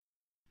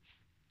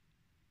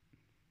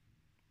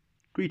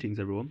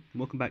Greetings everyone, and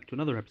welcome back to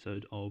another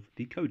episode of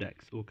the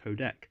Codex, or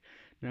Codec.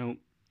 Now,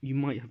 you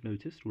might have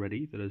noticed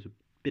already that there's a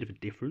bit of a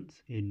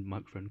difference in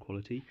microphone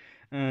quality,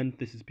 and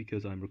this is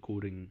because I'm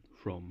recording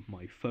from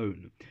my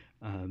phone,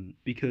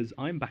 because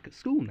I'm back at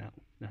school now,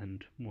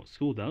 and what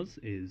school does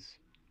is,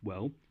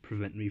 well,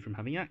 prevent me from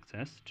having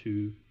access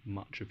to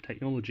much of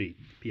technology.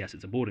 P.S.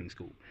 It's a boarding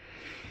school,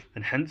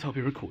 and hence I'll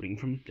be recording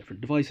from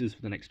different devices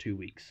for the next 2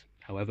 weeks.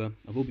 However,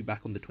 I will be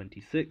back on the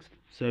 26th,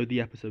 so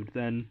the episode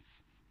then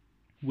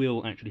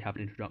will actually have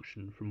an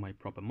introduction from my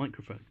proper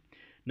microphone.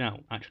 Now,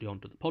 actually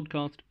onto the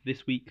podcast.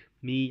 This week,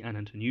 me,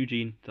 Anant and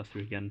Eugene, thus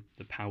three again,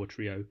 the power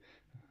trio,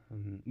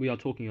 we are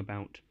talking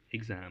about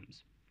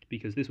exams,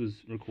 because this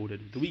was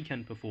recorded the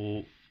weekend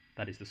before,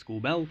 that is the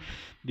school bell,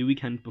 the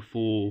weekend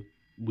before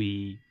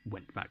we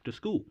went back to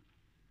school.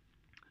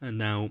 And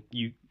now,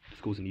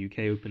 schools in the UK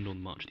opened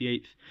on March the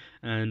 8th,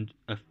 and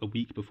a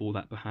week before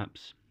that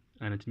perhaps,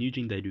 Anant and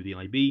Eugene, they do the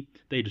IB,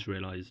 they just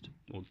realised,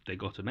 or they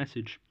got a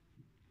message,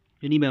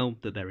 an email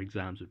that their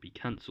exams would be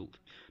cancelled.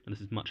 And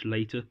this is much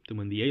later than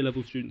when the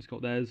A-level students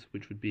got theirs,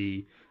 which would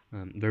be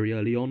very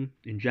early on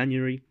in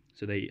January,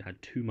 so they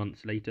had 2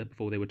 months later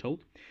before they were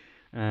told.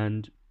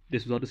 And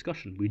this was our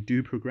discussion. We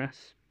do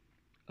progress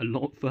a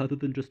lot further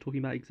than just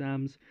talking about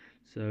exams,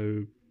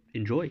 so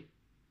enjoy.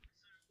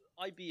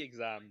 IB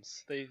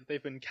exams,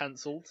 they've been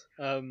cancelled.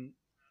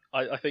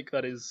 I think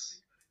that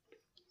is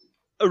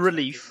a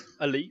relief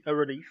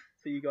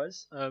for you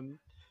guys.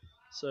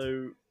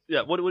 So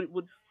yeah, what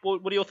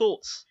are your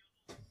thoughts?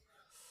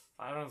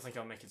 I don't think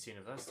I'll make it to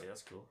university.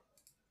 That's cool.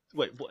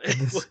 Wait, what?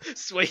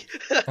 Sweet.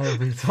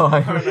 Every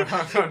time. No,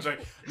 I'm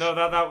joking. No,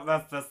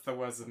 that's the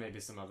words of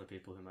maybe some other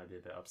people who might be a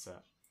bit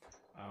upset.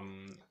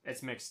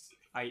 It's mixed.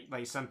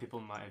 Some people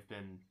might have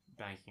been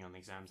banking on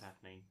exams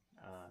happening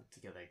to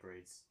get their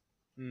grades.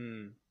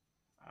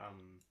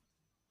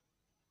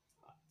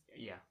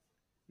 Yeah,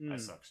 that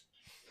sucks.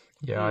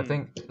 Yeah, I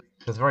think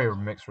there's very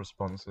mixed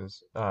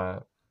responses.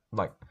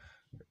 Like,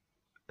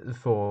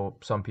 for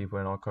some people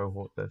in our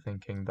cohort, they're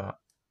thinking that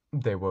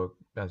they were,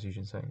 as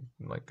Eugene saying,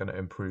 like going to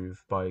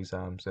improve by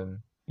exams, and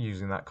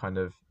using that kind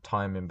of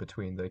time in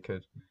between, they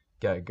could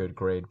get a good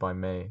grade by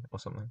May or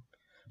something.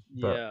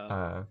 Yeah.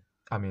 But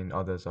I mean,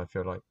 others I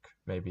feel like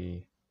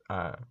maybe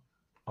are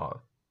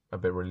a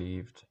bit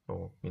relieved,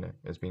 or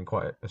it's been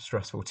quite a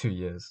stressful 2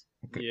 years,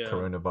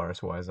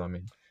 coronavirus wise. I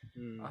mean,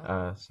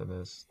 so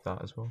there's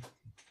that as well.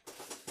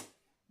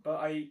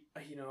 But I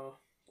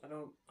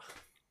don't.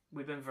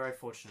 We've been very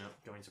fortunate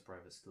going to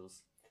private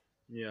schools.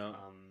 Yeah.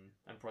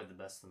 And probably the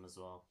best of them as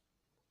well.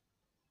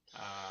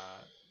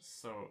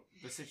 So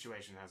the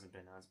situation hasn't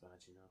been as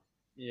bad,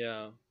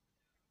 Yeah.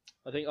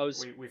 I think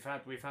We've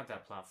had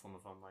that platform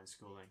of online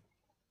schooling.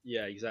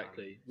 Yeah,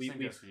 exactly. Same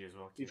goes for you as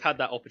well. We've had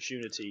that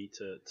opportunity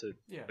to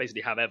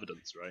basically have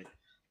evidence, right?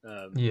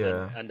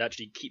 And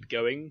actually keep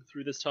going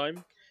through this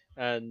time,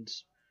 and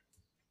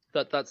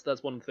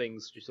that's one of the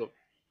things you sort of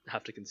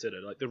have to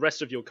consider. Like, the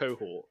rest of your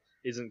cohort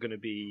isn't going to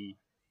be,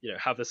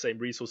 have the same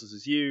resources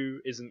as you.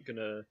 Isn't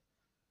gonna,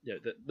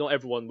 that not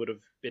everyone would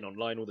have been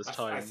online all this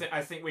time.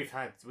 I think we've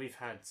had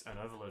an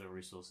overload of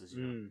resources.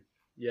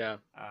 Yeah.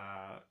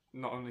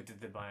 Not only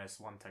did they buy us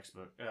one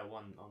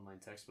online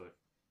textbook,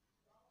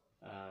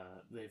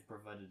 they've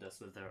provided us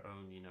with their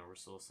own,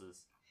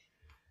 resources.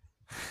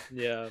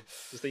 Yeah,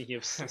 just thinking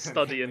of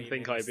study and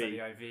think IB.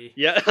 Study IB.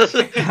 Yeah.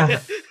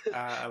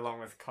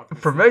 Along with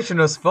cognitive.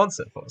 Promotional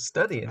sponsor for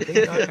Study and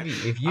Think IB.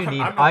 If you need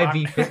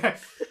IB,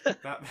 that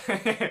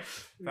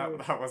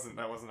wasn't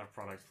a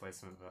product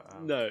placement,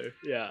 but no,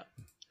 yeah.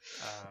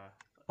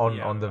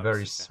 On the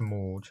very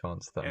small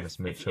chance that Miss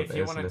Mitchell is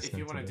listening if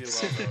you want to do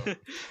well, though,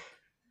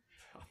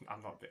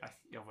 I'm not. I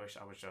wish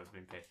I was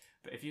being paid.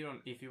 But if you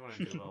want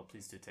to do well,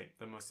 please do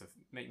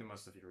make the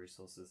most of your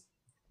resources.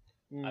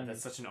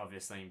 That's such an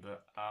obvious thing,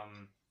 but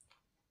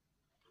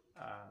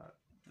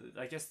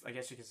I guess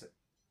you could say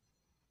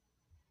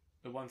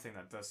the one thing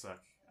that does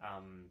suck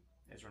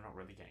is we're not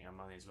really getting our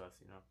money's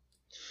worth,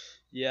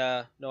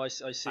 Yeah, no, I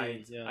see.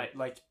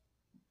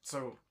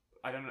 So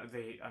I don't know.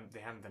 They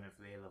haven't done it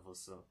for the A levels,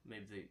 so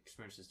maybe the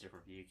experience is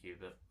different for UQ.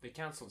 But they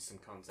cancelled some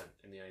content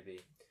in the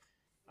IB,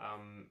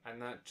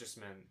 and that just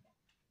meant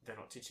they're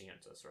not teaching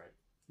it to us, right?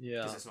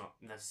 Yeah, because it's not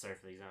necessary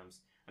for the exams,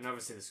 and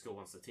obviously the school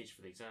wants to teach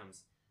for the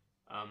exams.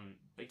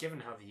 But given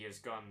how the year's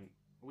gone,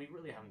 we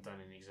really haven't done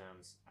any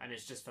exams, and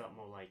it's just felt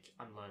more like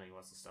unlearning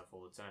lots of stuff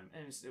all the time.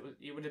 And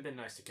it would have been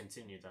nice to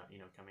continue that,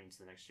 coming into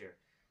the next year.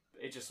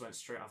 But it just went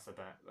straight off the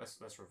bat.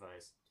 Let's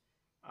revise.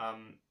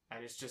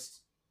 And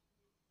it's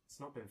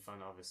not been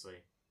fun,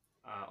 obviously.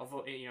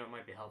 Although it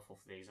might be helpful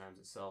for the exams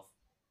itself.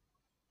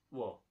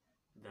 Well,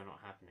 they're not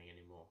happening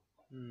anymore.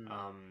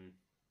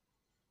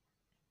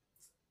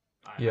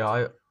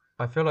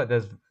 I feel like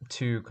there's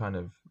two kind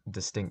of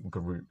distinct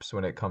groups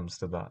when it comes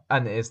to that,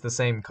 and it's the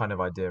same kind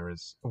of idea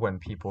as when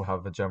people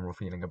have a general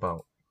feeling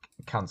about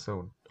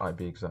cancelled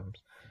IB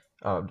exams,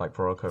 like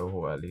for our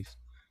cohort at least,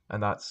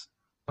 and that's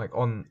like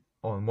on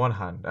one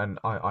hand, and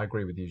I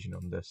agree with Eugene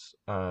on this,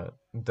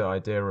 the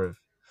idea of,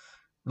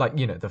 like,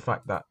 the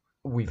fact that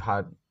we've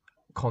had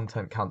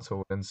content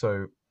cancelled, and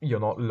so you're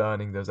not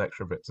learning those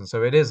extra bits. And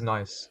so it is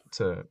nice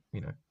to,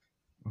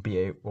 be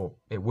able, or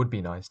it would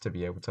be nice to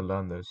be able to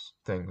learn those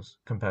things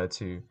compared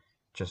to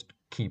just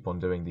keep on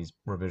doing these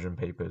revision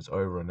papers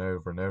over and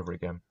over and over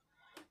again.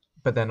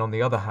 But then on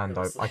the other hand,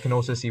 I can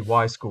also see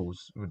why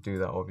schools would do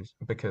that,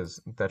 obviously,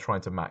 because they're trying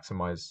to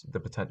maximize the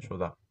potential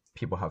that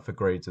people have for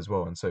grades as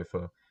well. And so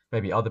for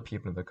maybe other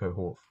people in the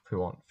cohort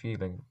who aren't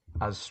feeling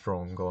as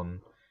strong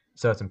on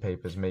certain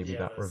papers, maybe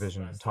that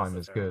revision time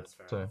is good.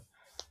 So,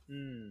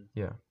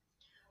 yeah.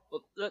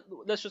 Well,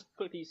 let's just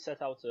quickly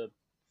set out a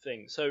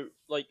thing. So,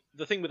 like,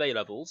 the thing with A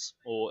levels,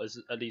 or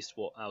at least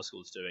what our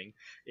school's doing,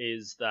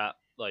 is that,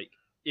 like,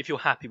 if you're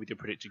happy with your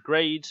predicted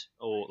grade,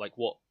 or like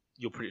what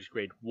your predicted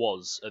grade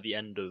was at the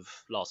end of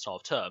last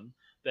half term,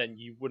 then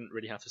you wouldn't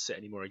really have to sit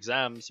any more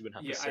exams. You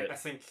wouldn't have to sit I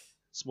think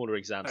smaller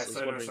exams.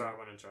 Sorry, I want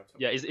to interrupt.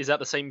 Yeah, is that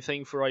the same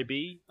thing for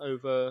IB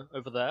over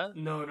there?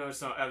 No,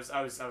 it's not. I was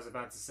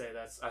about to say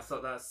I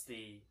thought that's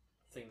the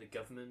thing the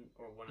government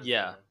or one of the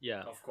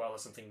Ofqual or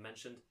something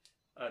mentioned.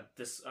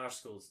 Our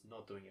school's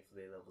not doing it for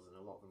the A levels, and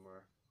a lot of them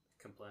were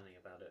complaining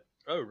about it.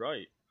 Oh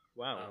right,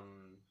 wow.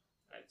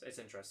 It's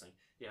interesting.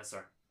 Yeah,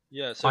 sorry.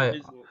 Yeah, so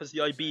has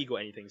the IB got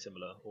anything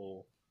similar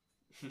or?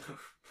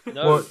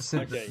 No. Well,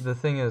 the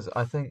thing is,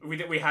 I think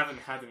we haven't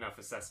had enough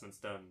assessments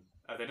done.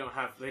 They don't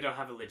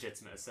have a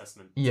legitimate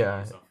assessment.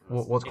 Yeah.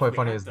 What's quite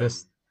funny is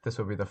this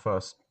will be the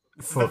first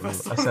full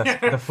assessment.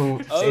 Yeah. The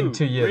full in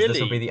 2 years. Really? This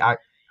will be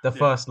the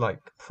first like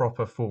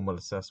proper formal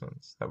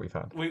assessments that we've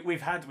had.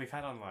 We've had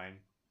online.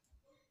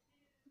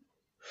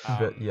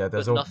 But yeah,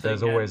 there's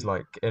always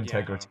like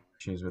integrity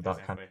issues with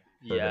that kind of.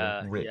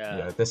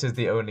 Yeah. This is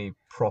the only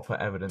proper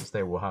evidence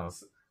they will have.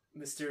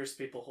 Mysterious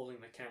people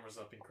holding the cameras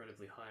up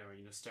incredibly high, or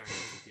staring at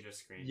the computer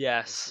screen.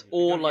 Yes,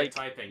 or like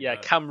typing,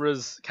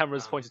 cameras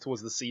pointed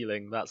towards the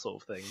ceiling, that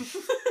sort of thing.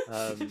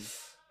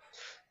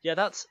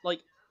 That's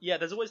like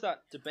there's always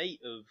that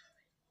debate of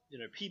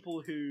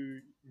people who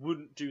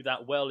wouldn't do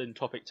that well in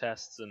topic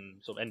tests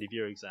and sort of end of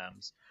year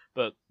exams,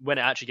 but when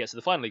it actually gets to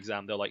the final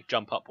exam, they'll like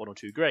jump up 1 or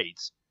 2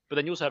 grades. But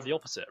then you also have the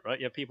opposite, right?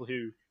 You have people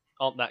who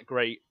aren't that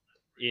great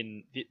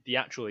in the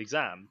actual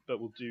exam,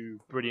 but will do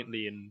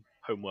brilliantly in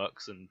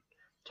homeworks and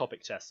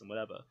topic tests and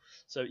whatever.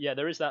 So yeah,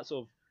 there is that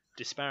sort of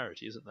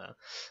disparity, isn't there?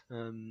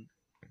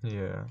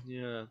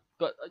 Yeah.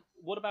 But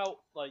what about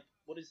like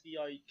what is the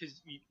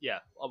because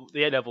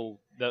the A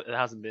level there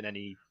hasn't been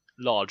any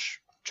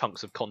large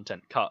chunks of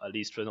content cut, at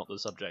least for not the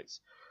subjects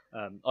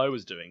I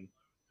was doing.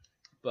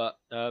 But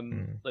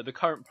like the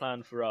current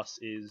plan for us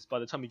is by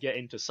the time we get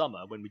into summer,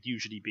 when we'd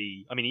usually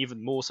be, I mean,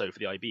 even more so for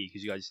the IB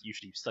because you guys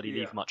usually study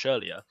leave much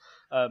earlier,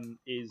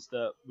 is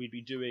that we'd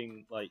be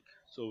doing like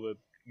sort of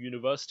a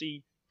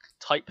university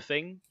type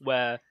thing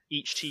where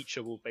each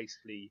teacher will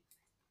basically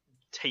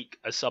take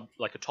a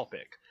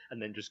topic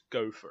and then just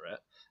go for it,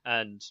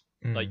 and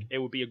like it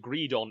will be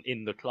agreed on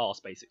in the class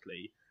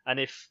basically. And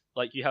if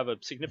like you have a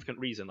significant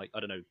reason, like I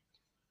don't know,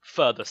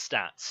 further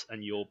stats,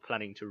 and you're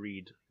planning to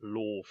read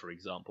law, for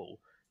example,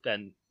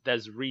 then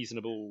there's a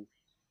reasonable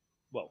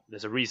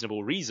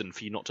reason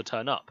for you not to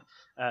turn up.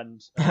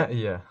 And I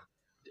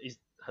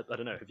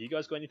don't know. Have you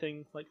guys got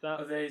anything like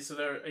that? Are they? So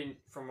they're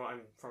from what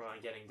I'm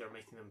getting, they're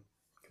making them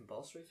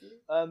compulsory for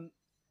you?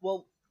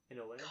 Well, in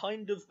a way,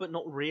 kind of, but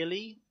not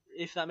really.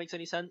 If that makes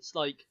any sense,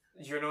 like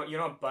you're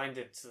not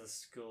binded to the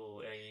school,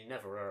 and you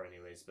never are,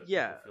 anyways. But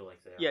people feel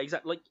like they are. Yeah,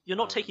 exactly. Like you're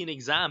not taking an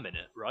exam in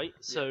it, right?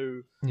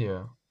 So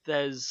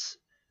there's,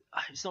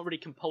 it's not really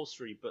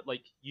compulsory, but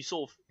like you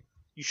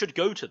should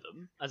go to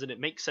them, as in it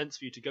makes sense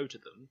for you to go to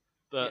them.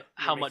 But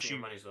how much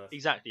you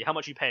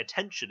pay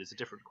attention is a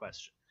different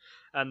question.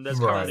 And there's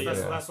currently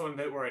that's what I'm a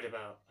bit worried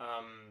about.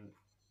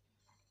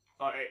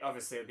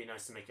 Obviously, it'd be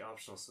nice to make it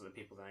optional so that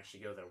people that actually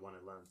go there want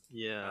to learn.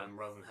 Yeah.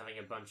 Rather than having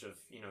a bunch of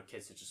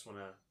kids who just want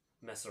to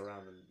mess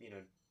around and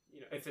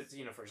if it's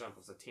for example,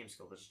 it's a team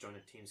school, they just join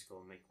a team school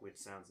and make weird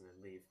sounds and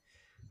then leave.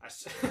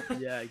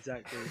 Yeah,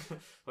 exactly.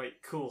 Like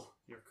cool,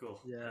 you're cool.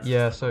 Yeah.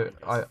 Yeah. So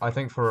I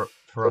think for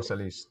us at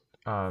least,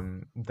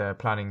 they're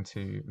planning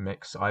to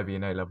mix IB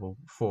and A level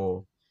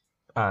for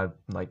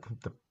like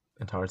the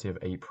entirety of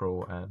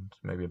April and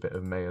maybe a bit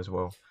of May as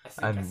well.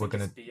 I think we're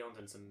gonna beyond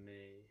into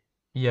May.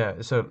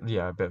 Yeah, so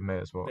a bit of May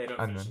as well. They don't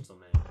finish until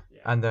May.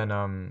 Yeah. And then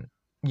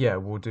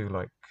we'll do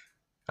like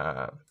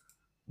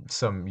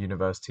some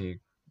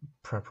university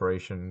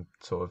preparation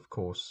sort of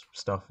course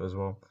stuff as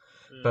well.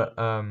 But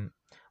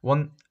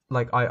one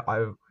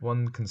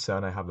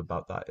concern I have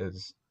about that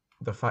is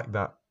the fact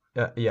that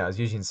as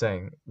Eugene's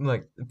saying,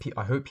 like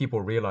I hope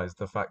people realize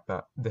the fact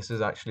that this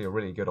is actually a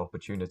really good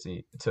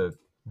opportunity to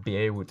be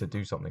able to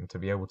do something, to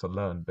be able to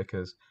learn,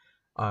 because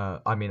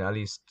I mean, at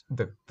least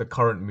the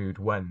current mood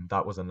when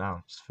that was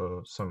announced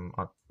for some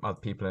other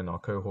people in our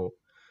cohort,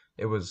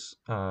 it was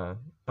a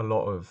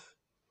lot of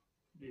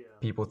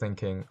people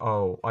thinking,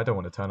 oh, I don't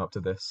want to turn up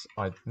to this.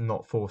 I'm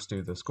not forced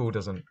to. The school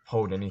doesn't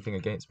hold anything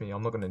against me.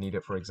 I'm not going to need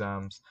it for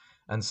exams.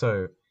 And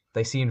so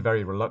they seemed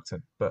very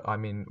reluctant. But I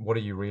mean, what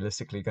are you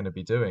realistically going to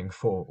be doing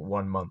for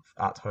 1 month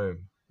at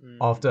home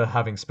after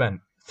having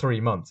spent 3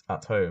 months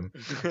at home?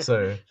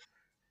 So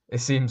it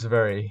seems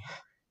very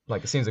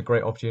it seems a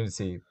great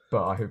opportunity,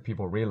 but I hope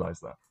people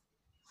realize that.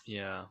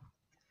 Yeah,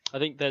 I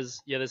think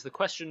there's the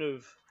question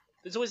of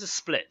there's always a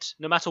split,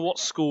 no matter what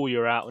school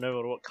you're at, or no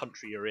matter what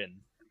country you're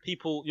in.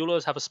 You'll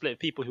always have a split of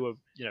people who are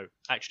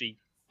actually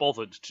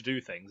bothered to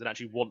do things and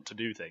actually want to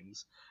do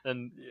things,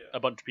 and a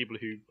bunch of people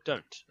who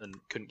don't and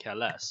couldn't care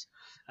less.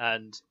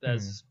 And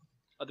there's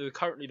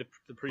currently the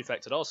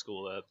prefect at our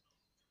school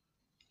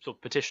sort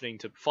of petitioning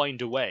to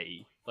find a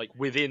way,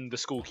 within the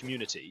school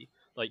community,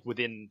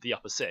 within the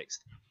upper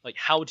sixth,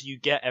 how do you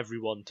get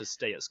everyone to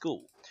stay at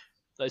school?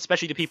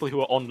 Especially the people who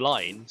are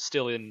online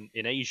still in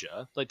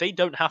Asia, they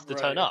don't have to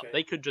turn up.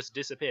 They could just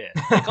disappear.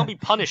 They can't be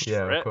punished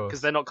for it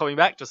because they're not coming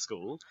back to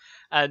school.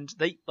 And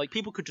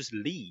people could just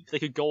leave. They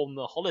could go on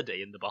a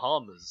holiday in the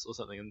Bahamas or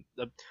something, and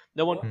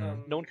no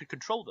one could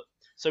control them.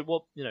 So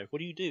what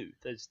do you do?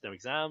 There's no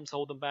exams to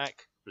hold them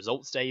back.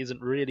 Results day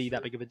isn't really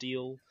that big of a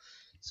deal.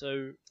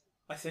 So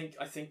I think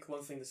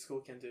one thing the school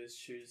can do is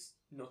choose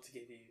not to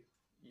give you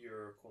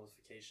your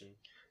qualification.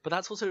 But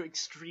that's also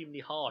extremely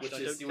harsh. Which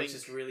is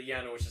really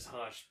which is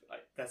harsh.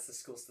 That's the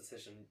school's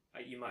decision.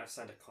 You might have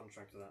signed a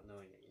contract without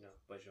knowing it,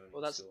 by joining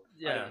the school.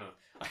 I don't know.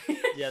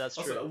 Yeah, that's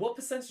also, true. What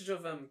percentage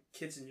of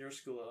kids in your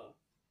school are?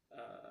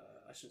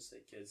 I shouldn't say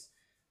kids.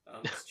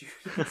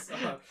 Students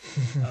are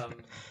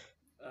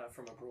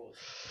from abroad.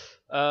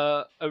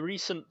 Our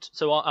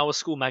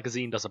school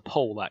magazine does a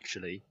poll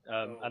actually,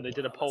 and they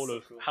did a poll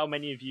of how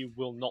many of you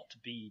will not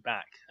be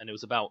back, and it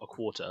was about a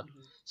quarter.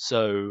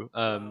 So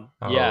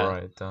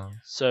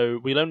so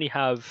we'll only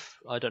have,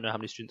 I don't know how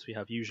many students we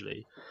have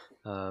usually,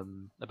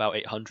 about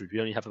 800. We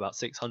only have about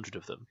 600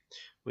 of them,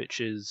 which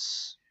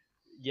is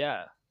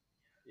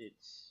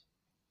it's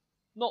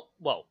not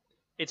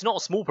a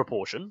small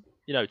proportion.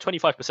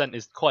 25%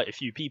 is quite a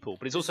few people,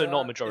 but it's also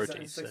not a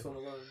majority.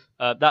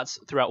 That's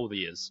throughout all the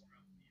years.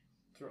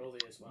 Wow.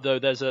 Though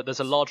there's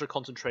a larger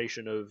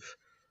concentration of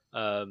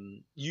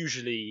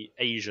usually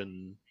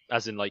Asian,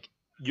 as in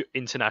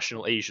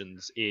international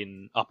Asians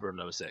in upper and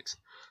lower sixth.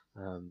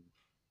 Our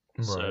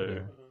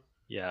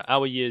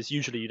years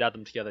usually you'd add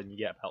them together and you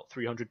get about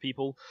 300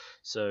 people.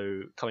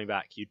 So coming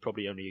back, you'd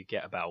probably only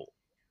get about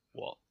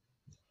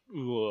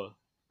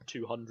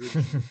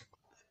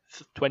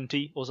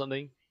 220 or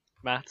something.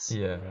 Maths.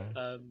 Yeah.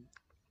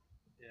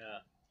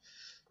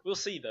 We'll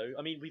see though.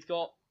 I mean,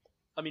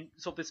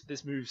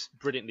 this moves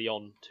brilliantly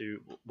on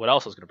to what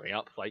else I was going to bring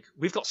up.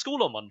 We've got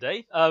school on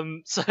Monday.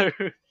 So,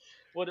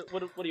 what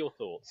are your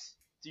thoughts?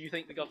 Do you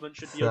think the government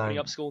should be opening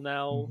up school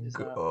now?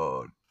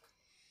 God.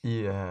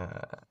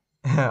 Yeah.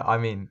 I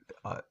mean,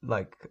 I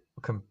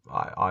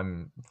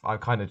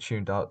kind of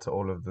tuned out to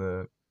all of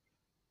the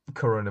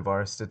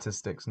coronavirus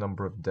statistics,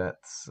 number of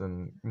deaths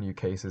and new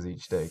cases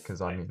each day,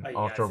 because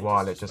after a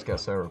while it just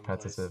gets so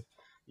repetitive.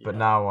 But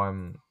now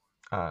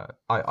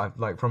I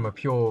from a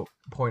pure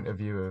point of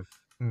view of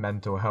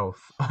mental health,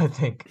 I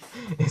think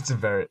it's a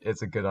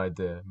good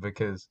idea,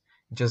 because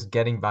just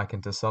getting back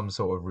into some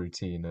sort of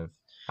routine of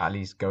at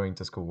least going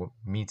to school,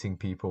 meeting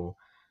people,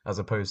 as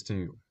opposed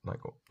to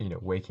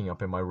waking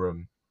up in my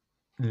room,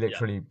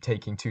 literally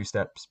taking 2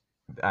 steps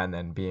and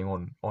then being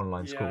on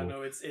online school. Yeah,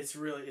 no, it's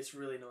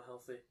really not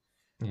healthy.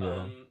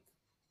 Yeah.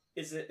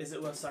 Is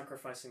it worth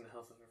sacrificing the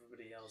health of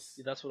everybody else?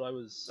 Yeah, that's what I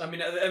was. I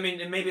mean,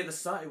 maybe at the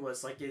start it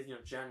was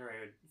January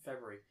or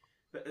February,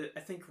 but I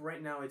think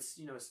right now it's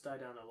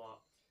died down a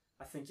lot.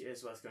 I think it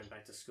is worth going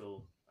back to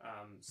school,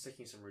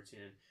 sticking some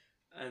routine in,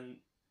 and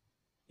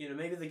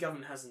maybe the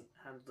government hasn't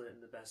handled it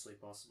in the best way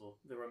possible.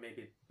 There were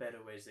maybe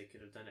better ways they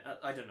could have done it.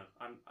 I don't know.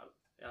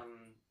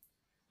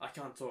 I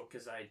can't talk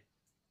because I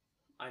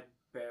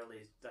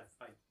barely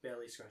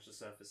scratched the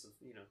surface of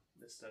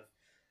this stuff.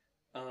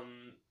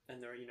 And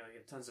there are you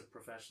have tons of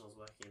professionals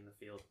working in the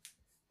field.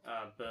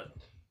 But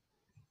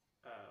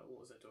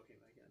what was I talking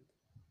about again?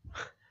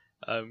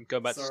 Go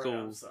back to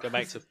school. Go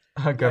back to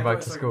back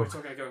to school. We're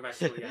talking about going back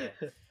to school.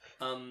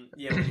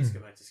 Yeah. We need to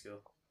go back to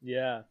school.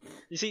 Yeah.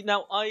 You see,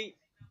 now I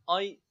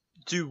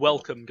do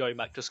welcome going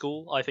back to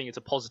school. I think it's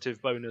a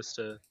positive bonus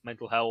to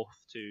mental health.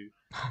 To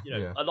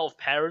a lot of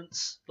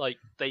parents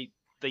they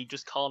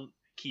just can't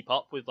keep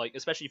up with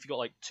especially if you've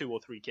got 2 or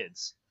 3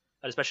 kids,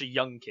 and especially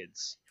young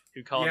kids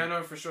who can't. Yeah,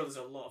 no, for sure. There's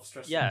a lot of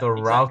stress. Yeah, the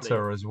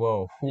router as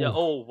well. Ooh. Yeah.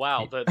 Oh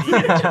wow, the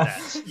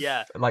internet.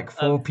 Yeah.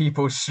 4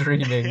 people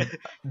streaming.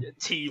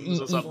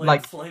 Teams or something.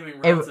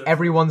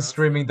 Everyone's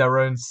streaming their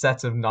own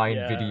set of 9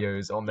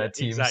 videos on their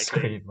team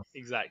screen.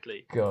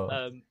 Exactly.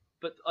 God.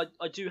 But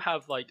I do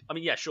have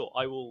sure,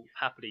 I will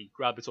happily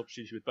grab this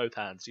opportunity with both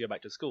hands to go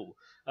back to school.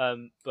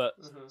 But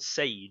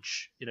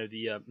Sage,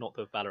 the not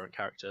the Valorant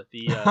character,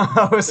 the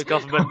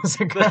government,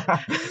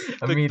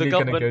 the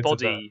government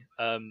body,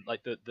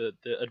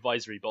 the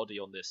advisory body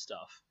on this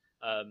stuff,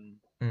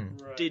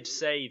 did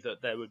say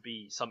that there would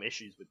be some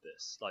issues with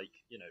this,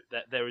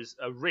 that there is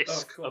a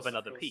risk of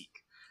another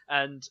peak,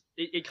 and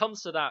it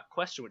comes to that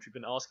question which we've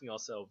been asking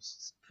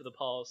ourselves for the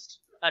past,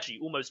 actually,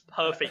 almost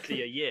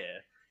perfectly a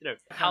year.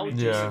 How do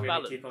you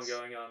balance? Keep on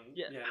going on.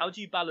 How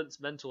do you balance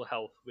mental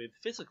health with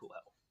physical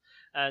health?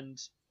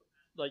 And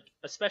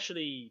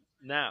especially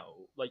now,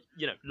 like,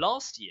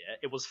 last year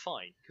it was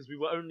fine because we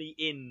were only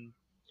in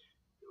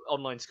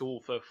online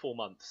school for 4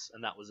 months,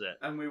 and that was it.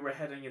 And we were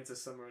heading into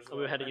summer as well.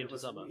 We were heading into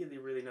summer. Really,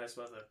 really nice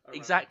weather.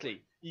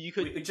 Exactly. You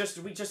could.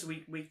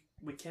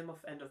 We came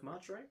off end of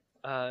March,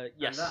 right?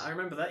 Yes. And I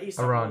remember that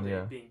Easter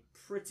holiday being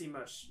pretty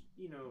much,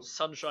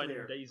 sunshine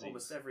clear, and daisies.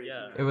 Almost every.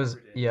 It was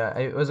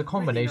it was a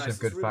combination really nice.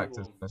 of good Really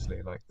factors, warm.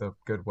 honestly, like the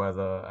good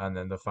weather, and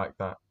then the fact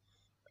that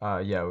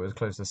it was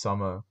close to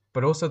summer,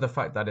 but also the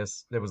fact that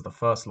it was the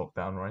first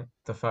lockdown, right?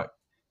 The fact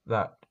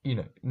that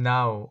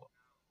now,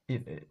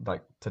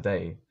 like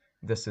today,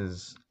 this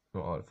is,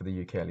 well, for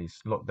the UK at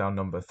least, lockdown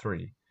number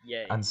 3.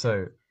 Yeah. And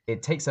so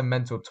it takes a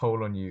mental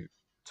toll on you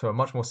to a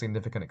much more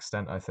significant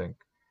extent, I think.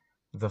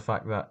 The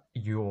fact that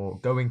you're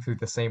going through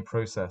the same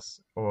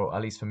process, or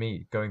at least for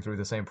me, going through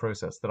the same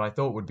process that I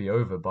thought would be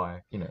over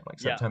by, like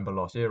September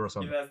last year or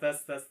something. Yeah,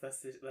 that's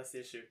the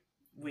issue.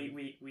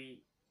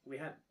 We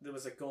had, there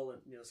was a goal,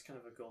 it was kind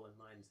of a goal in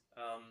mind.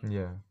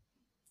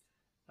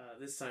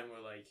 This time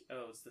we're like,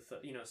 oh, it's the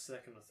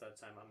second or third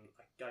time.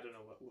 I don't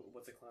know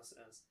what the class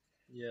is.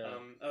 Yeah.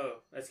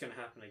 Oh, that's gonna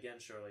happen again,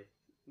 surely.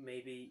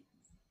 Maybe,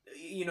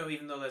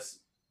 even though that's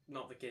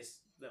not the case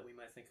that we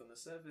might think on the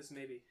surface,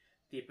 maybe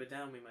deeper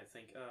down we might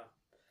think,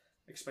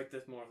 expect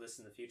more of this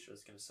in the future.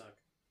 It's gonna suck.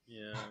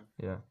 Yeah.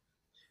 Yeah.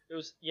 It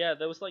was. Yeah.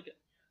 There was like,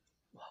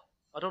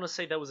 I don't want to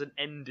say there was an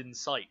end in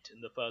sight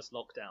in the first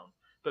lockdown,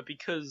 but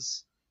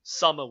because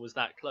summer was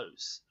that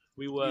close,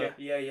 we were.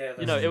 Yeah.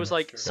 It was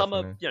like true.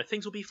 summer. Definitely.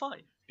 Things will be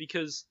fine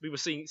because we were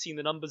seeing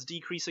the numbers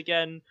decrease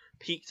again.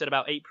 Peaked at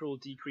about April,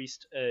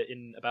 decreased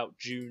in about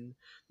June. And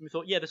we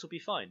thought, yeah, this will be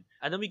fine.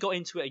 And then we got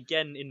into it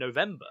again in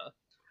November.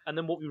 And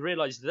then what we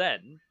realised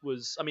then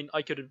was,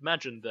 I could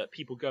imagine that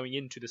people going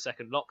into the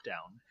second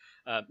lockdown,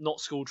 not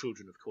school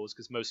children, of course,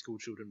 because most school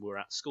children were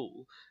at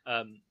school,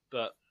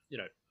 but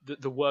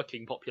the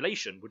working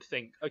population would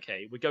think,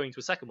 okay, we're going to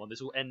a second one,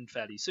 this will end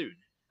fairly soon.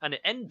 And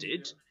it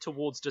ended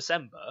towards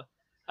December,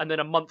 and then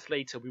a month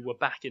later we were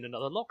back in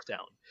another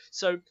lockdown.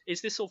 So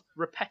it's this sort of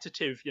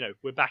repetitive,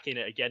 we're back in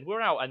it again,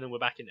 we're out, and then we're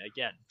back in it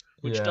again.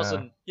 Which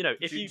doesn't,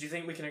 if do you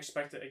think we can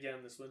expect it again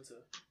this winter?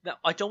 Now,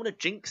 I don't want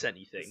to jinx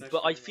anything,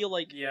 but I feel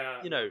like,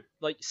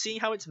 like seeing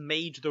how it's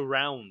made the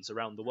rounds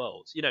around the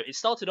world. It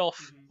started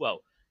off,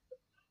 well,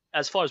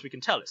 as far as we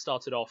can tell, it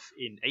started off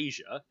in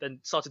Asia, then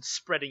started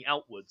spreading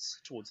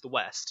outwards towards the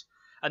West,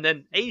 and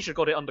then Asia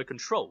got it under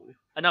control,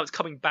 and now it's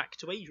coming back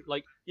to Asia.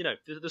 Like,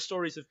 the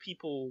stories of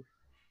people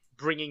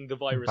bringing the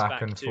virus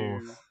back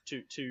to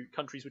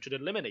countries which had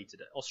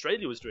eliminated it.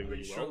 Australia was doing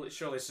really well.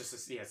 Surely it's just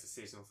it's a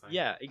seasonal thing.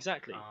 Yeah,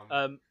 exactly.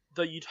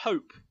 Though you'd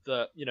hope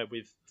that,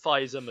 with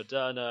Pfizer,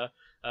 Moderna,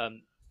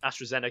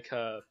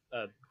 AstraZeneca,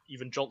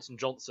 even Johnson &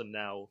 Johnson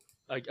now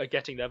are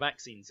getting their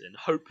vaccines in,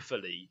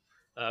 hopefully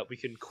we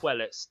can quell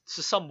it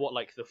to somewhat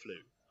like the flu.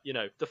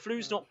 The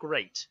flu's not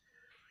great,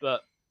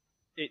 but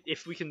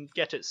if we can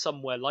get it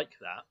somewhere like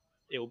that,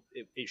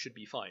 it should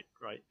be fine,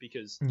 right?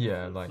 Because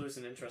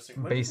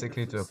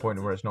basically to a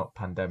point where it's not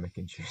pandemic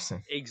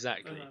inducing.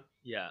 Exactly.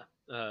 Yeah.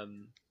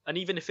 And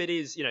even if it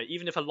is,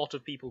 even if a lot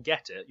of people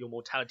get it, your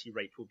mortality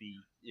rate will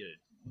be,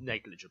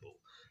 negligible.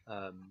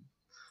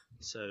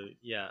 So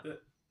yeah.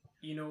 But,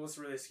 what's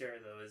really scary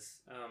though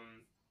is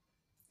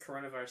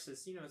coronavirus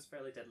is, it's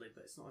fairly deadly,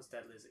 but it's not as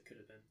deadly as it could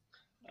have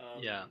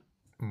been. Yeah.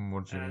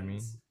 What do you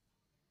mean?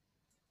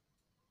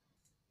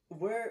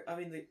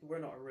 We're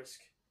not at risk.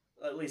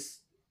 At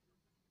least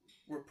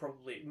we're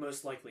probably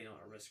most likely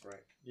not at risk,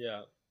 right?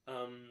 Yeah.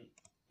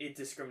 It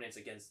discriminates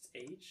against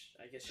age,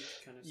 I guess you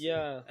could kind of say.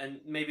 Yeah. And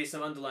maybe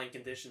some underlying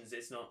conditions.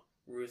 It's not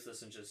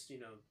ruthless and just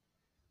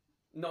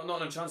not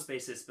on a chance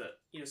basis, but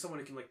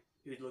someone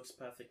who looks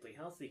perfectly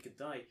healthy could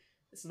die.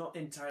 It's not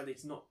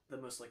the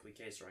most likely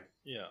case, right?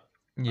 Yeah.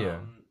 Yeah.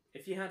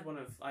 If you had one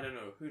of, I don't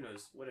know, who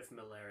knows? What if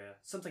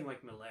something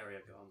like malaria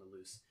got on the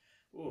loose?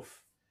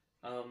 Oof.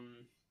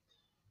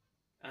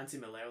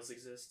 Anti-malarials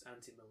exist,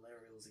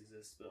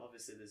 but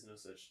obviously there's no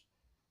such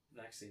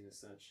vaccine as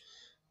such.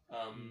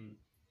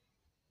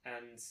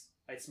 And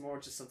it's more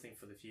just something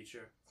for the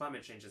future.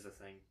 Climate change is a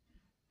thing.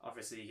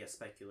 Obviously you get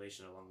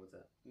speculation along with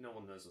it. No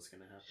one knows what's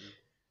going to happen.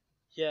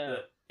 Yeah.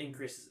 The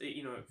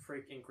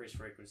increased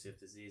frequency of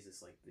disease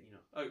is like,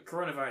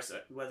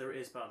 coronavirus, whether it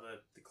is part of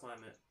the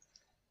climate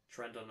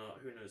trend or not,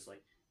 who knows,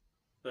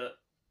 but,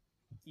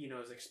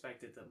 it's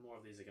expected that more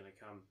of these are going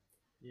to come.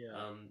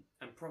 Yeah.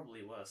 And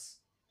probably worse.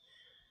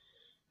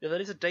 Yeah, that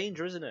is a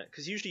danger, isn't it?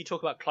 Because usually you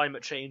talk about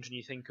climate change and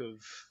you think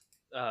of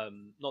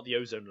not the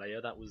ozone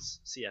layer, that was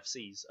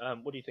CFCs.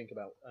 What do you think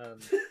about?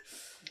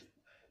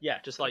 Yeah,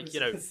 just like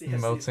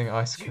melting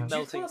ice caps.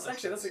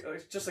 Actually,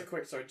 that's just a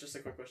quick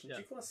question. Yeah.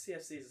 Do you class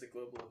CFCs as a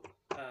global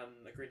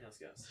a greenhouse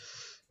gas?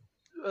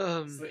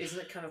 So isn't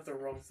it kind of the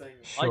wrong thing?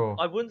 Sure.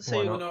 I wouldn't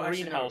say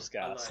greenhouse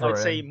gas. I'd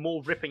say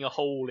more ripping a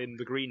hole in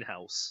the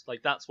greenhouse.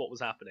 Like that's what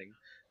was happening.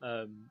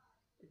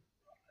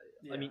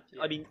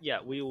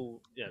 We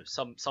all,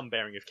 some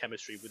bearing of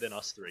chemistry within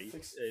us three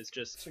is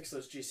just fix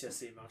those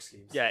GCSE mark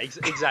schemes. Yeah,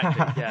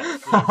 exactly. Yeah.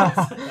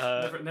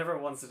 Never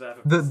once did I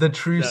ever. The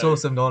true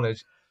source of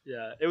knowledge.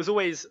 Yeah, it was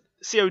always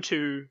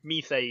CO2,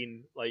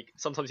 methane, like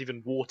sometimes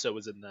even water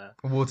was in there.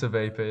 Water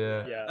vapor,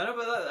 Yeah. I know,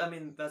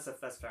 but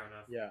that's fair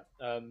enough. Yeah.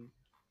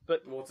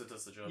 But water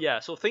does the job. Yeah,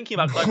 so thinking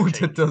about climate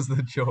water change, does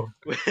the job.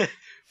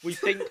 we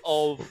think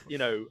of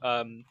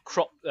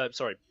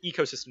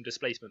ecosystem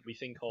displacement. We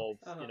think of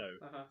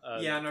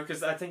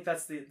because I think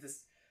that's the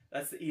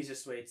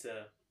easiest way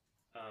to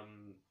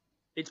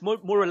it's more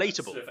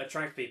relatable. Sort of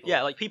attract people.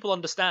 Yeah, like people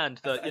understand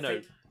that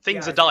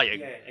things are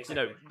dying.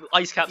 Exactly.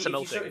 Ice caps are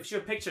melting. If you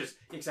show pictures,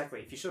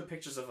 if you show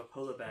pictures of a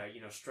polar bear,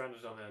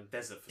 stranded on a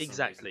desert. For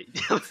exactly.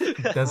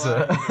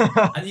 Desert.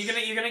 And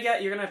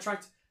you're gonna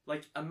attract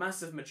like a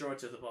massive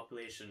majority of the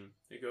population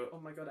who go, oh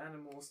my god,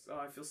 animals! Oh,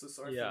 I feel so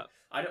sorry. Yeah.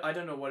 I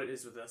don't know what it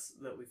is with us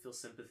that we feel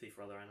sympathy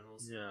for other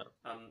animals. Yeah.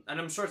 And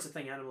I'm sure it's a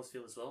thing animals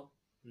feel as well.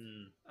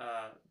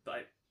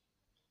 But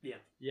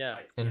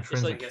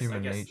intrinsic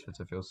human nature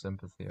to feel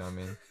sympathy. I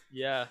mean.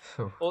 Yeah.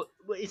 Or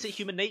is it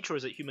human nature or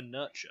is it human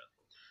nurture?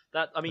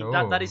 That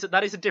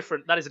is a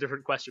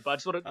different question. But I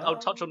just want to I'll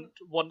touch on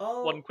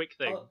one quick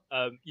thing.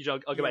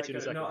 Eugene, I'll go back to you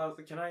in a second. No,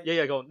 can I?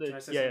 Yeah, go on.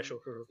 Sure.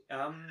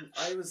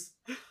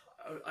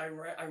 I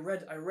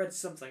read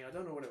something. I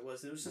don't know what it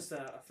was. It was just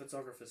a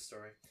photographer's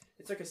story.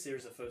 It took a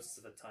series of photos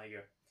of a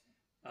tiger.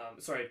 A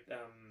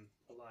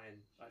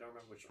lion. I don't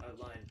remember which. A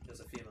lion. There's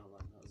a female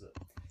lion. That was it.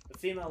 The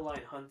female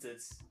lion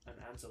hunted an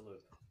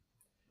antelope.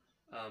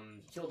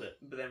 Killed it,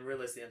 but then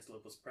realized the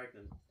antelope was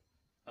pregnant.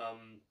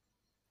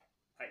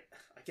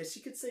 I guess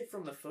you could say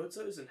from the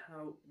photos and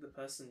how the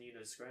person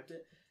described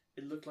it,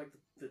 it looked like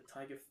the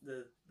tiger,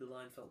 the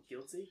lion felt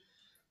guilty.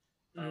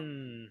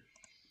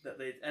 That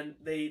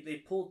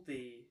they pulled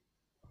the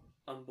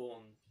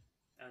unborn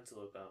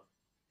antelope out,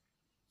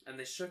 and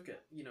they shook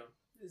it,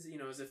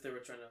 as if they were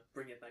trying to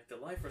bring it back to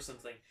life or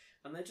something,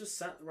 and they just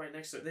sat right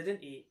next to it. They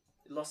didn't eat,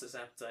 it lost its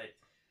appetite,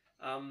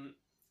 and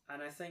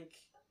I think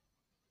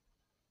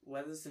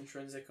whether it's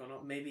intrinsic or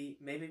not, maybe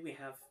we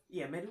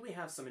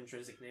have some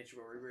intrinsic nature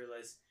where we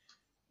realize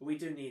we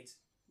do need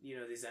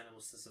these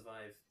animals to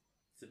survive,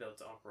 to be able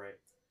to operate.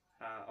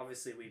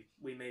 Obviously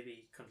we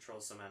maybe control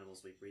some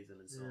animals, we breed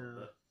them and so on,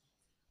 but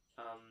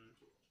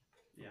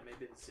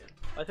maybe it's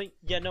I think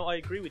I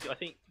agree with you. I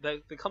think there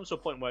comes to a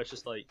point where it's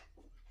just like,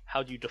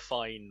 how do you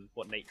define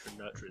what nature and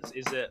nurture is?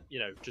 Is it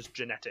just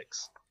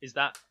genetics? Is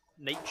that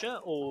nature,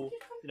 or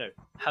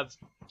have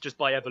just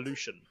by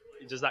evolution?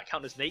 Does that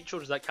count as nature, or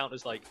does that count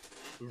as like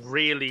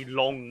really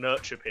long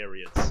nurture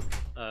periods?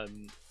 Well,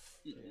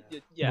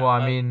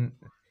 I mean,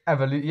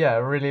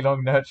 really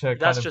long nurture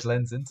kind of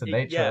blends into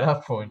nature at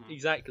that point.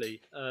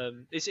 Exactly.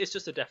 It's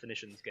just a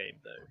definitions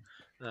game,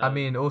 though. I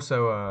mean,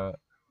 also,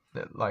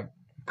 like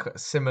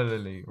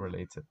similarly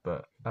related,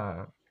 but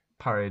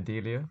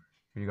pareidolia.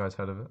 Have you guys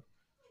heard of it?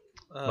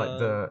 Like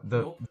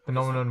the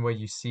phenomenon where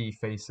you see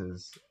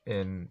faces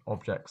in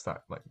objects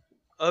that like.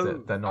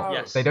 They're not.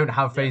 Yes. They don't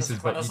have faces,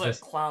 but that's you like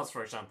just clouds,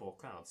 for example.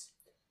 Clouds.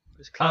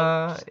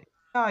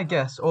 I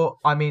guess, or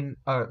I mean,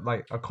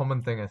 like a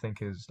common thing I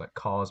think is like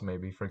cars,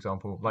 maybe for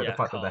example, like the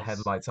fact that the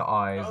headlights are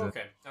eyes. Oh,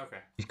 okay.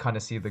 You kind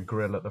of see the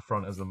grill at the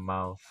front as the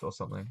mouth or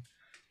something.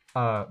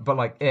 But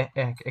like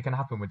it can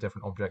happen with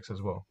different objects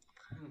as well.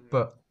 Mm-hmm.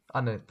 But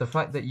I know the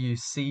fact that you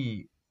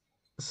see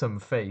some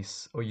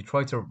face or you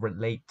try to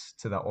relate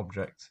to that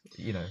object,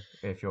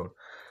 if you're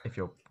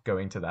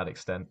going to that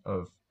extent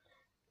of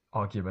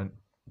argument.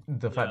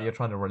 The fact that you're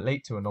trying to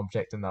relate to an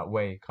object in that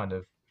way kind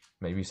of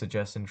maybe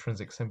suggests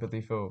intrinsic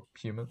sympathy for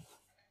humans.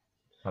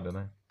 I don't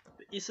know.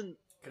 Can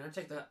I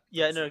take that?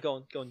 Yeah, no, go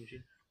on,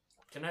 Eugene.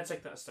 Can I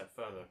take that a step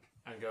further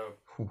and go?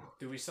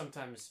 Do we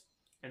sometimes,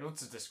 in order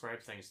to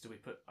describe things, do we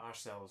put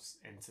ourselves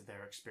into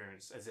their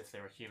experience as if they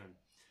were human?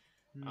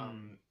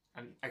 And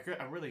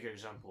a really good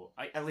example,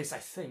 at least I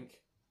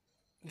think,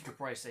 you could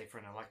probably say for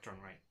an electron,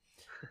 right?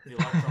 The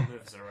electron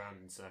moves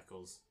around in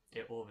circles.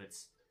 It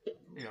orbits.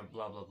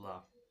 Blah blah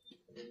blah,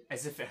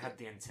 as if it had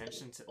the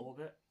intention to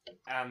orbit,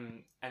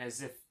 and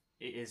as if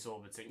it is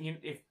orbiting.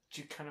 Do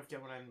you kind of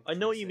get what I'm? I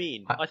know what you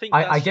mean. I think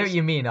I get what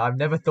you mean. I've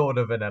never thought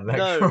of an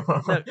electron.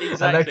 No,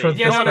 exactly.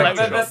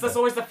 That's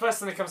always the first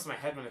thing that comes to my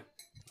head when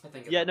I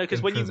think. Yeah, no,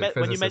 because when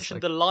you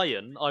mentioned the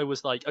lion, I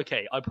was like,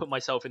 okay, I put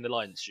myself in the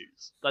lion's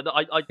shoes. Like,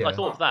 I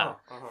thought of that,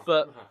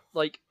 but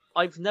like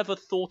I've never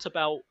thought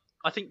about.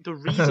 I think the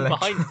reason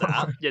behind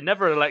that,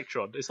 never an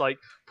electron. It's like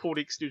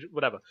Pauli exclusion,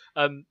 whatever.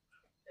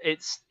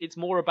 It's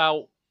more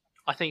about,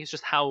 I think it's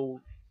just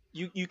how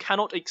you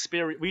cannot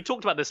experience. We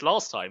talked about this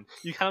last time.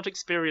 You cannot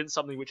experience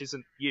something which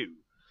isn't you.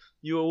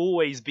 You will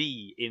always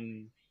be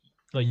in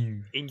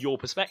your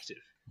perspective.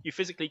 You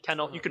physically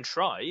cannot. You can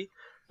try,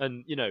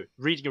 and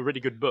reading a really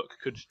good book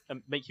could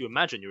make you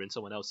imagine you're in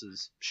someone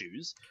else's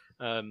shoes,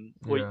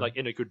 or like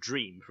in a good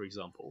dream, for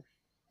example.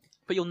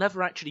 But you'll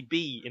never actually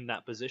be in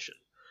that position.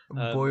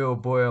 Boy, oh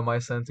boy, am I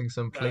sensing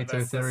some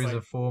Plato theories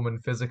of form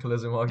and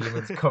physicalism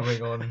arguments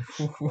coming on.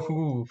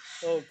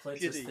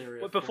 Plato's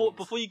theory of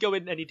before you go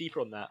in any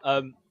deeper on that,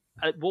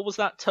 what was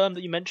that term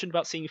that you mentioned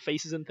about seeing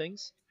faces and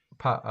things?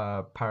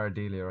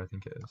 Pareidolia, I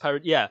think it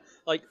is.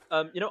 Like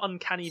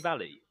uncanny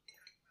valley.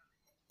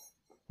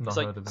 It's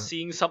like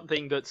seeing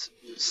something that's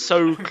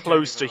so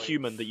close to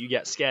human that you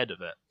get scared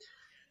of it.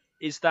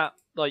 Is that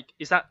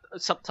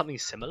something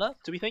similar?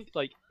 Do we think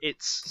like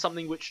it's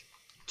something which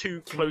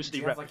too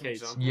closely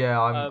replicates?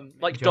 Yeah,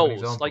 like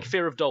dolls, like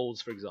fear of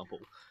dolls, for example.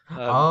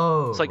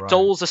 It's like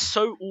dolls are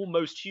so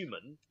almost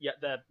human, yet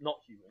they're not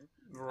human.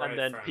 Right, and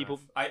then people,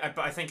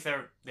 I think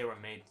they were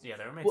made. Yeah,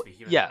 they were made to be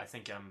human. Yeah, I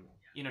think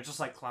just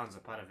like clowns are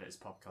part of it is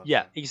pop culture.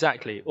 Yeah,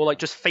 exactly. Or like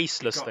just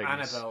faceless things.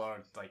 Annabelle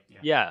or like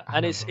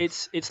and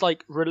it's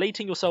like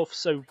relating yourself.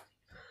 So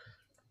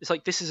it's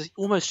like this is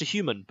almost a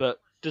human, but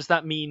does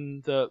that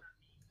mean that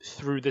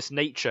through this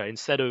nature,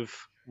 instead of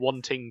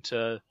wanting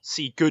to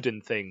see good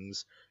in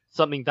things,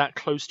 something that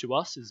close to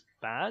us is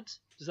bad?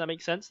 Does that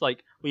make sense?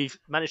 Like we've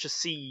managed to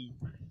see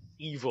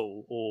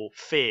evil or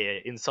fear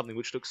in something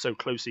which looks so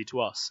closely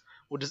to us.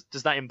 Or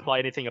does that imply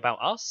anything about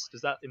us?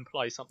 Does that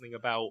imply something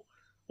about,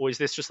 or is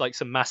this just like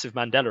some massive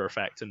Mandela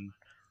effect and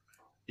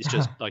it's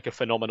just like a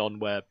phenomenon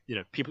where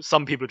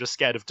some people are just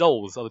scared of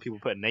dolls, other people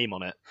put a name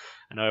on it,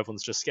 and now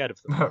everyone's just scared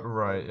of them.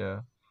 Right?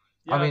 Yeah.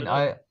 I mean,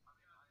 I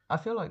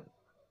feel like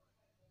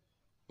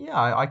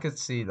I could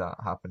see that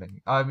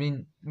happening. I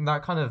mean,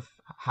 that kind of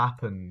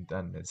happened,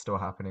 and it's still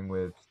happening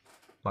with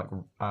like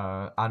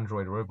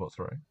android robots,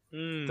 right?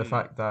 The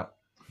fact that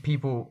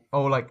people,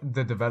 like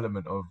the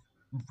development of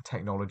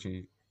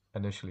technology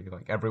initially,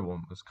 like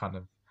everyone was kind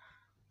of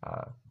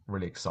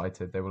really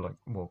excited. They were like,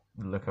 well,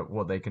 look at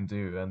what they can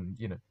do, and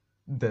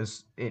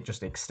it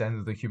just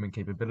extends the human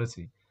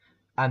capability.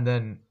 And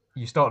then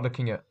you start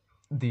looking at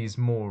these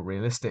more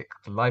realistic,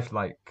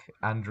 lifelike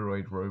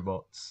android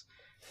robots,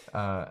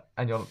 and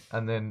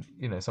then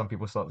some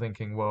people start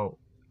thinking, well,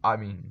 I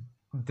mean,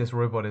 this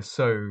robot is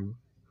so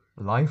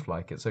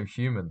lifelike, it's so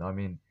human. I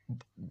mean,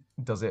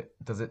 does it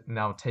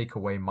now take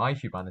away my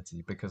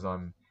humanity because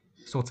I'm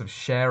sort of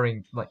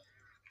sharing, like,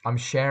 I'm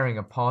sharing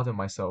a part of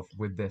myself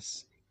with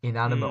this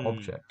inanimate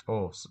object,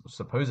 or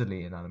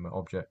supposedly inanimate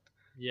object.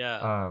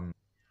 Yeah.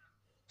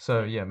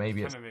 So yeah,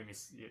 maybe it's kind of made me.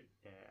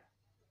 Yeah.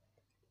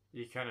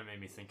 You kind of made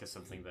me think of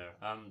something there.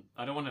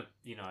 I don't want to,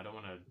 I don't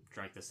want to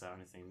drag this out or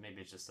anything.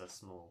 Maybe it's just a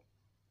small,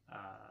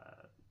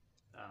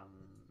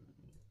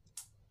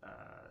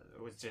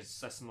 it was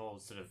just a small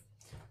sort of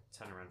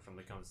turnaround from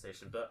the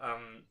conversation. But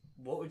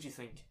what would you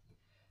think?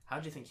 How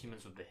do you think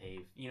humans would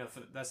behave?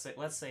 For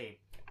let's say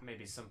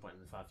maybe some point in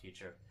the far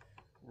future,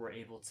 we're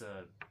able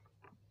to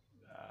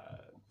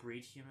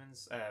breed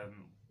humans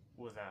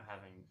without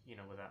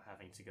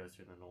having to go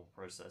through the normal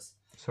process.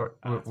 Sorry,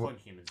 clone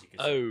humans. You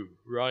could say. Oh,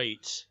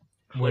 right.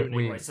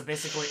 Right. So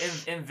basically,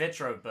 in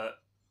vitro, but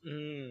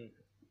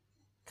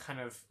kind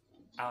of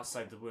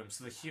outside the womb.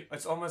 So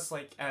it's almost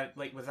like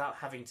without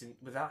having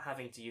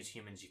to use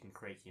humans, you can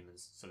create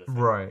humans, sort of thing.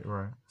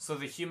 Right. So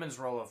the human's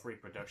role of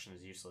reproduction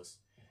is useless.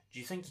 Do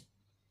you think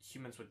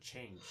humans would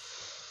change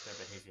their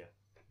behavior?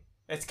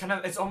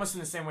 It's almost in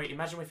the same way.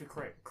 Imagine if we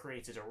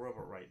created a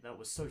robot, right? That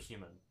was so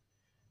human.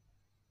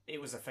 It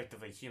was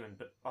effectively human,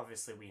 but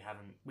obviously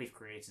we've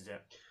created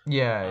it.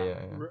 Yeah.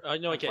 I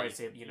know. I get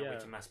it. We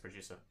can mass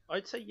produce it.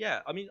 I'd say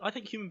I mean, I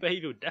think human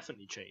behavior would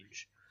definitely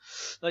change.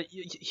 Like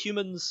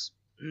humans,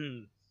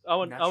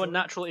 our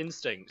natural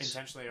instincts.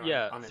 Intentionally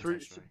or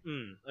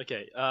unintentionally.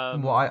 Okay.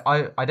 Well,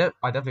 I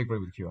definitely agree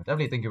with you. I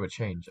definitely think it would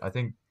change. I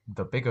think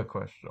the bigger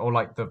question, or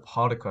like the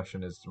harder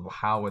question, is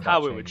how would that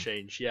change? How it would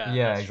change? Yeah.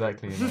 Yeah,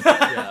 exactly.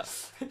 Yeah.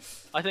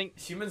 I think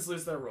humans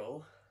lose their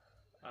role.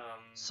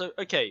 So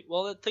okay,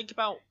 well, think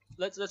about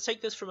let's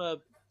take this from a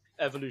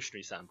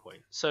evolutionary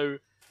standpoint. So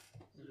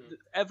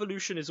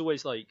evolution is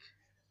always like,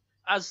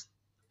 as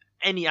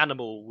any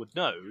animal would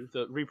know,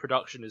 that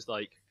reproduction is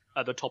like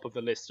at the top of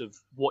the list of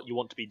what you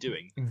want to be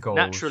doing. Goals.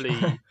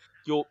 Naturally,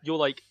 you're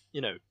like,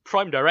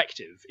 prime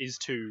directive is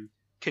to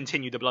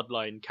continue the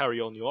bloodline,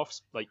 carry on your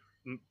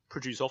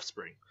produce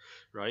offspring,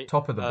 right?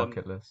 Top of the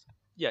bucket list.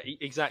 Yeah,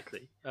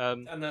 exactly.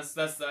 And that's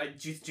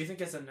do you think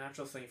it's a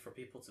natural thing for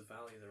people to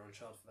value their own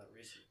child for that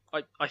reason?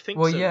 I think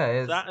well, so.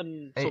 Yeah, that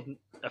and sort of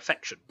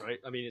affection, right?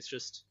 I mean, it's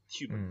just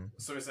human.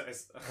 So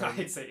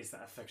I'd say, is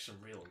that affection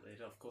real?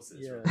 Of course it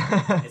is. Yeah.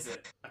 Right? Is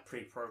it a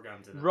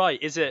pre-programmed?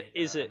 Right? Is it?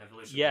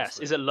 Yes.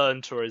 Is it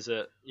learnt or is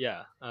it?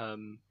 Yeah.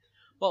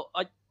 Well,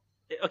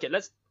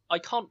 I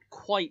can't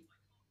quite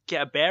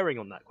get a bearing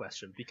on that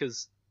question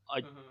because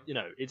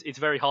it's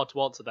very hard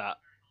to answer that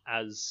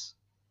as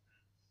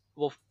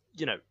well.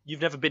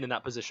 You've never been in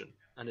that position,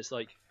 and it's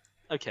like,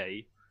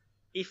 okay,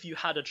 if you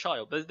had a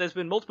child, there's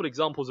been multiple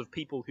examples of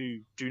people who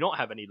do not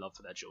have any love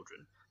for their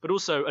children, but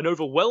also an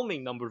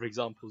overwhelming number of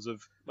examples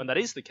of when that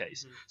is the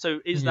case. So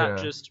is that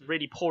just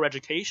really poor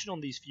education on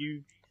these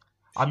few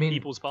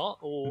people's part,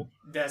 or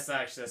that's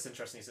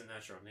interesting. It's a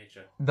natural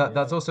nature.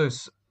 That's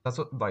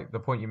what, like, the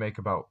point you make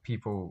about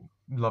people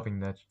loving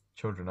their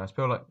children. I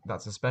feel like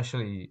that's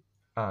especially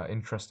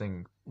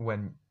interesting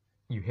when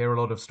you hear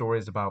a lot of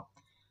stories about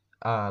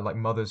like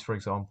mothers, for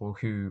example,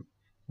 who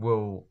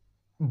will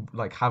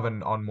like have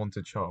an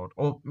unwanted child,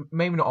 or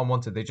maybe not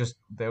unwanted.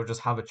 They'll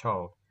just have a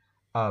child,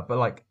 but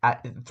like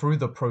through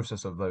the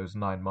process of those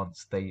 9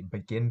 months, they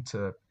begin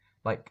to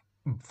like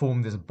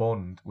form this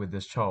bond with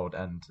this child,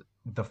 and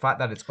the fact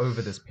that it's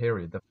over this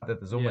period, the fact that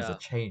there's almost a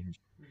change,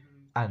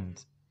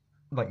 and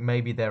like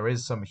maybe there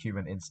is some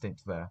human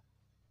instinct there,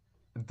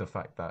 the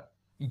fact that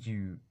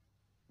you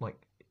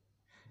like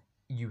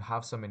you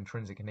have some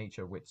intrinsic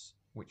nature which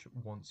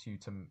wants you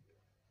to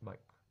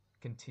like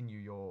continue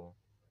your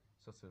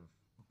sort of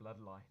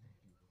bloodline.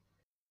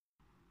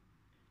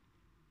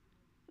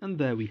 And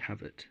there we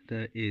have it.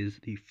 There is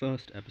the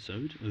first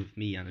episode of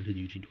me, Anant, and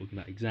Eugene talking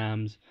about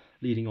exams,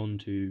 leading on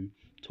to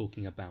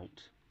talking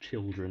about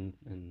children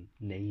and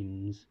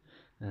names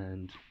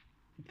and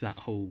that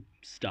whole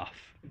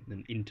stuff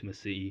and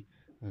intimacy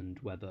and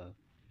whether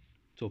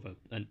sort of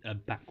a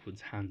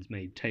backwards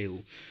hands-made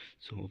tale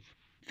sort of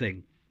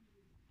thing.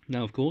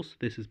 Now, of course,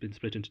 this has been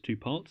split into two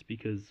parts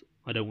because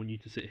I don't want you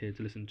to sit here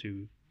to listen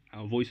to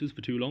our voices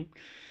for too long,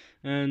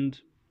 and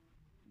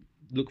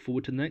look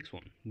forward to the next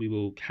one. We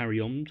will carry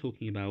on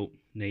talking about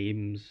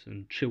names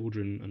and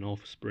children and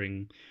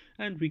offspring,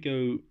 and we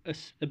go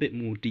a bit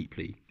more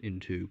deeply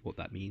into what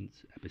that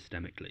means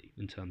epistemically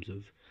in terms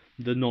of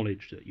the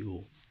knowledge that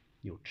your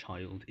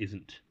child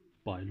isn't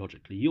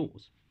biologically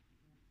yours.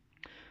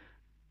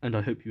 And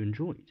I hope you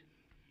enjoyed.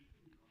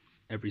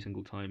 Every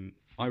single time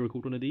I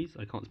record one of these,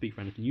 I can't speak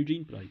for Anant and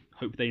Eugene, but I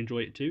hope they enjoy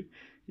it too.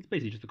 It's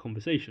basically just a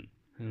conversation,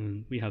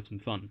 and we have some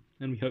fun,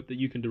 and we hope that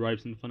you can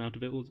derive some fun out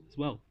of it as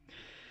well.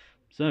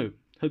 So,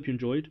 hope you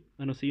enjoyed,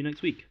 and I'll see you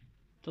next week.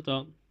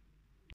 Ta-ta!